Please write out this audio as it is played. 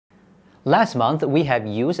Last month, we have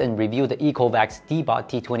used and reviewed the Ecovacs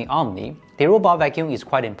T20 OMNI. The robot vacuum is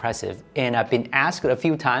quite impressive, and I've been asked a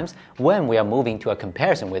few times when we are moving to a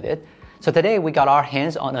comparison with it. So today we got our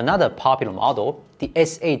hands on another popular model, the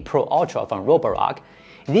S8 Pro Ultra from Roborock.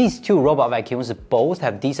 These two robot vacuums both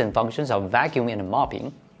have decent functions of vacuuming and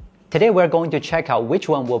mopping. Today we're going to check out which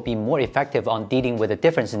one will be more effective on dealing with the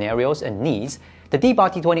different scenarios and needs, the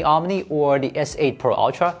T20 OMNI or the S8 Pro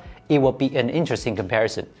Ultra. It will be an interesting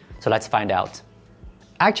comparison. So let's find out.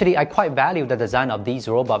 Actually, I quite value the design of these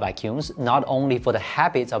robot vacuums, not only for the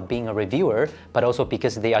habits of being a reviewer, but also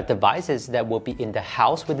because they are devices that will be in the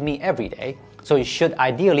house with me every day. So it should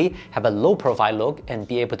ideally have a low profile look and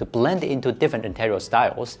be able to blend into different interior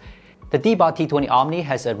styles. The T20 OMNI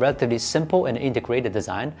has a relatively simple and integrated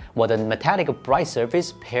design, while the metallic bright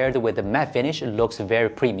surface paired with the matte finish looks very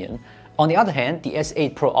premium. On the other hand, the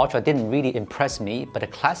S8 Pro Ultra didn't really impress me, but the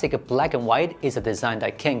classic black and white is a design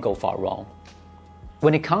that can't go far wrong.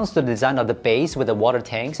 When it comes to the design of the base with the water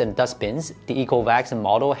tanks and dustbins, the Ecovacs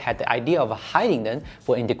model had the idea of hiding them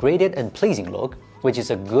for integrated and pleasing look, which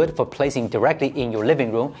is good for placing directly in your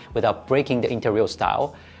living room without breaking the interior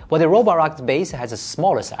style, while the Roborock base has a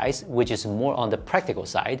smaller size, which is more on the practical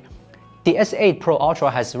side. The S8 Pro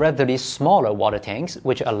Ultra has relatively smaller water tanks,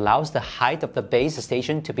 which allows the height of the base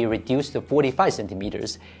station to be reduced to 45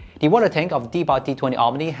 centimeters. The water tank of the T20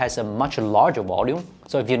 OMNI has a much larger volume,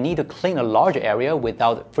 so if you need to clean a larger area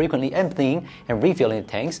without frequently emptying and refilling the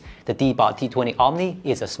tanks, the T20 OMNI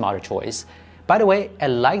is a smarter choice. By the way, I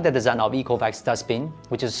like the design of Ecovacs dustbin,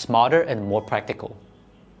 which is smarter and more practical.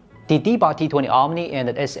 The T20 OMNI and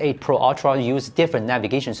the S8 Pro Ultra use different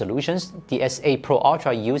navigation solutions. The S8 Pro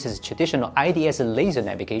Ultra uses traditional IDS laser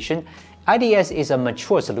navigation. IDS is a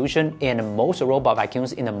mature solution, and most robot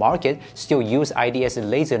vacuums in the market still use IDS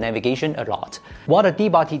laser navigation a lot. While the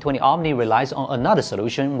T20 OMNI relies on another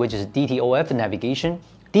solution, which is DTOF navigation.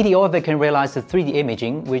 DTOF can realize the 3D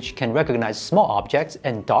imaging, which can recognize small objects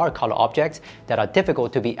and dark color objects that are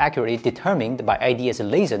difficult to be accurately determined by IDS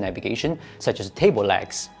laser navigation, such as table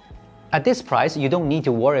legs. At this price, you don't need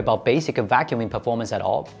to worry about basic vacuuming performance at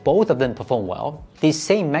all. Both of them perform well. The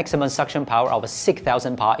same maximum suction power of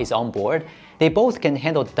 6,000 PA is on board. They both can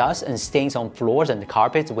handle dust and stains on floors and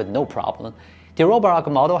carpets with no problem. The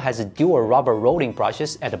Roborock model has dual rubber rolling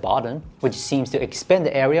brushes at the bottom, which seems to expand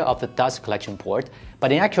the area of the dust collection port,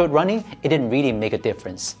 but in actual running, it didn't really make a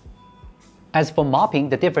difference. As for mopping,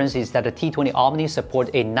 the difference is that the T20 OMNI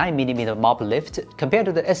supports a 9mm mop lift. Compared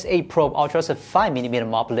to the S8 Pro Ultra's 5mm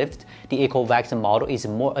mop lift, the Ecovacs model is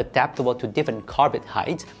more adaptable to different carpet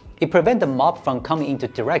heights. It prevents the mop from coming into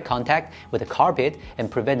direct contact with the carpet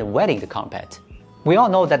and prevents wetting the carpet. We all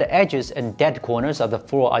know that the edges and dead corners of the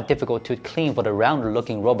floor are difficult to clean for the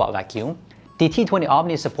round-looking robot vacuum. The T20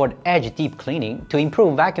 OMNI supports edge deep cleaning. To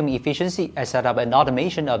improve vacuum efficiency, I set up an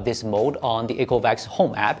automation of this mode on the Ecovacs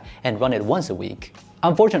Home app and run it once a week.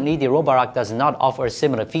 Unfortunately, the Roborock does not offer a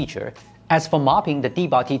similar feature. As for mopping, the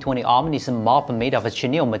T20 OMNI's mop made of a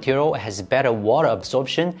chenille material has better water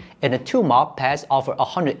absorption, and the two mop pads offer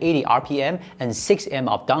 180 RPM and 6 m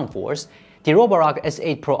of downforce. The Roborock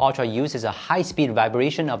S8 Pro Ultra uses a high-speed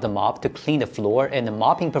vibration of the mop to clean the floor, and the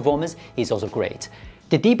mopping performance is also great.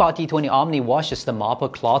 The T20 OMNI washes the mop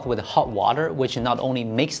cloth with hot water, which not only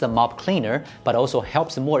makes the mop cleaner, but also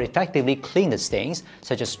helps more effectively clean the stains,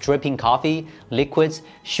 such as dripping coffee, liquids,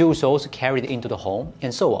 shoe soles carried into the home,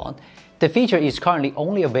 and so on. The feature is currently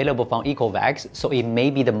only available from Ecovacs, so it may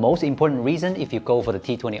be the most important reason if you go for the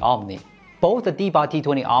T20 OMNI. Both the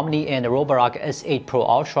T20 OMNI and the Roborock S8 Pro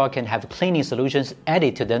Ultra can have cleaning solutions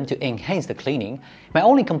added to them to enhance the cleaning. My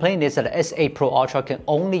only complaint is that the S8 Pro Ultra can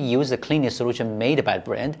only use the cleaning solution made by the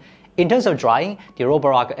brand. In terms of drying, the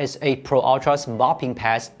Roborock S8 Pro Ultra's mopping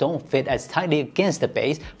pads don't fit as tightly against the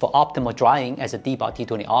base for optimal drying as the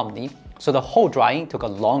T20 OMNI, so the whole drying took a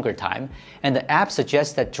longer time, and the app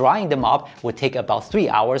suggests that drying the mop would take about 3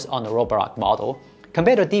 hours on the Roborock model.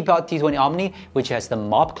 Compared to the T20 OMNI, which has the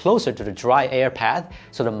mop closer to the dry air path,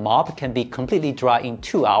 so the mop can be completely dry in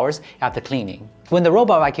 2 hours after cleaning. When the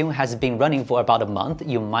robot vacuum has been running for about a month,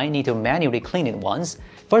 you might need to manually clean it once.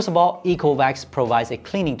 First of all, Ecovacs provides a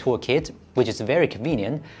cleaning toolkit, which is very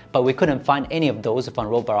convenient, but we couldn't find any of those from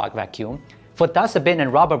Roborock vacuum. For dustbin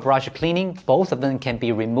and rubber brush cleaning, both of them can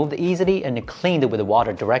be removed easily and cleaned with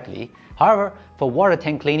water directly. However, for water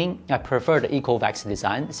tank cleaning, I prefer the Ecovacs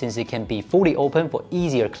design since it can be fully open for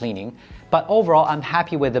easier cleaning. But overall, I'm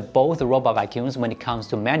happy with both robot vacuums when it comes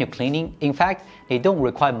to manual cleaning. In fact, they don't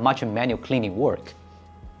require much manual cleaning work.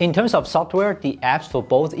 In terms of software, the apps for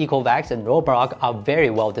both Ecovacs and Roborock are very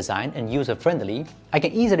well designed and user-friendly. I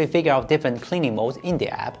can easily figure out different cleaning modes in the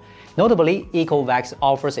app. Notably, Ecovacs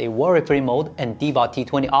offers a worry-free mode, and Dbot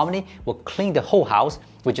T20 OMNI will clean the whole house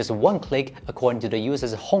with just one click according to the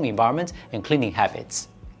user's home environment and cleaning habits.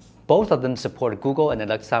 Both of them support Google and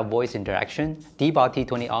Alexa voice interaction. Dbot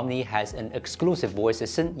T20 OMNI has an exclusive voice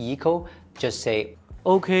assistant, Eco. Just say,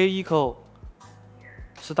 "Okay, Eco,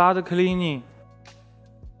 start cleaning."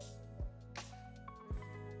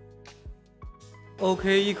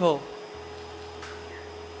 "Okay, Eco,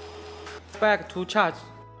 back to charge."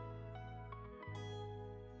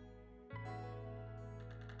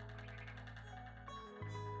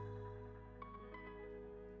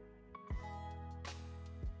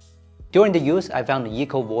 During the use, I found the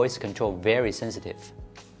Eco voice control very sensitive.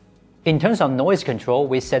 In terms of noise control,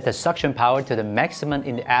 we set the suction power to the maximum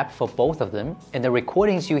in the app for both of them, and the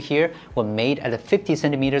recordings you hear were made at 50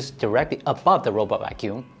 centimeters directly above the robot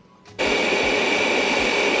vacuum.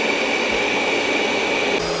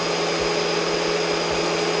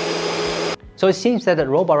 So it seems that the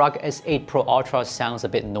Roborock S8 Pro Ultra sounds a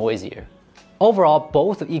bit noisier. Overall,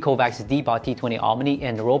 both Ecovacs Dbot T20 OMNI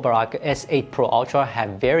and Roborock S8 Pro Ultra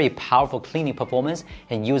have very powerful cleaning performance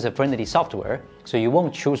and user-friendly software, so you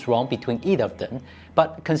won't choose wrong between either of them.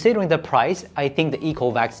 But considering the price, I think the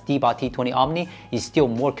Ecovacs Dbot T20 OMNI is still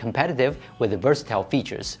more competitive with the versatile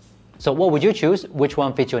features. So what would you choose? Which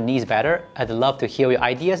one fits your needs better? I'd love to hear your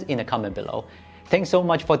ideas in the comment below. Thanks so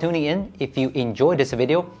much for tuning in. If you enjoyed this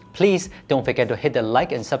video, please don't forget to hit the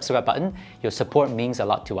like and subscribe button. Your support means a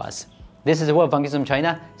lot to us. This is Will from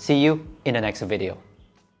Gizmochina. See you in the next video.